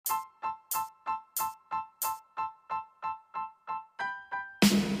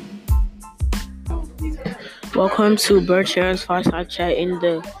Welcome to Bertrand's Fireside Chat.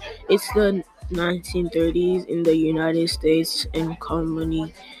 It's the 1930s in the United States, and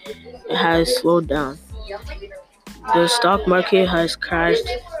economy has slowed down. The stock market has crashed,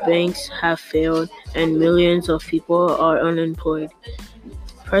 banks have failed, and millions of people are unemployed.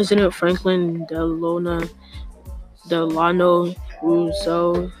 President Franklin Delano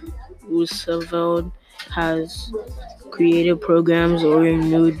Roosevelt has created programs or a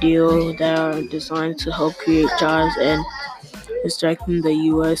New Deal that are designed to help create jobs and strengthen the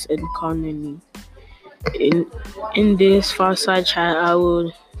U.S. economy. In in this fireside chat, I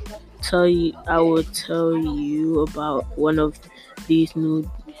will tell you about one of these new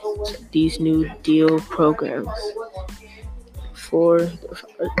deal programs. For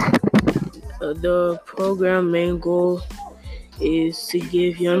the program main goal is to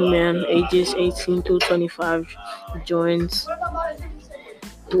give young men ages 18 to 25 joints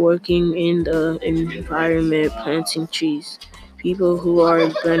working in the environment planting trees. People who are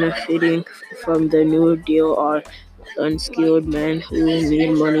benefiting from the New Deal are unskilled men who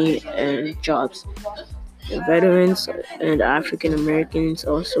need money and jobs. Veterans and African Americans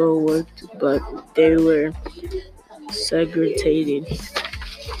also worked, but they were segregated.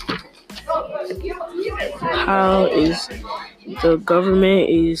 How is the government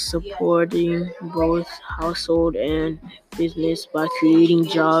is supporting both household and business by creating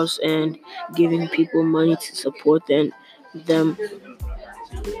jobs and giving people money to support them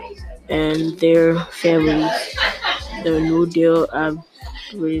and their families. The New Deal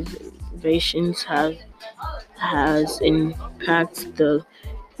abbreviations has impacted the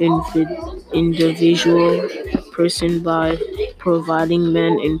individual person by providing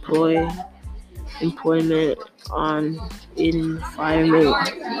men employment on environment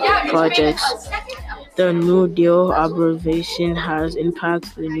projects. The New Deal abbreviation has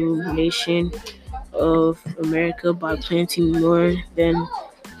impacted the new nation of America by planting more than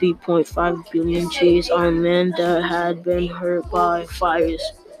 3.5 billion trees on land that had been hurt by fires.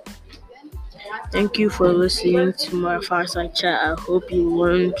 Thank you for listening to my fireside chat. I hope you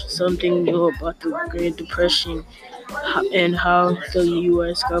learned something new about the Great Depression and how the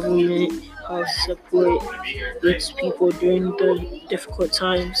U.S. government helps support its people during the difficult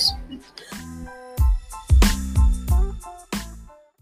times.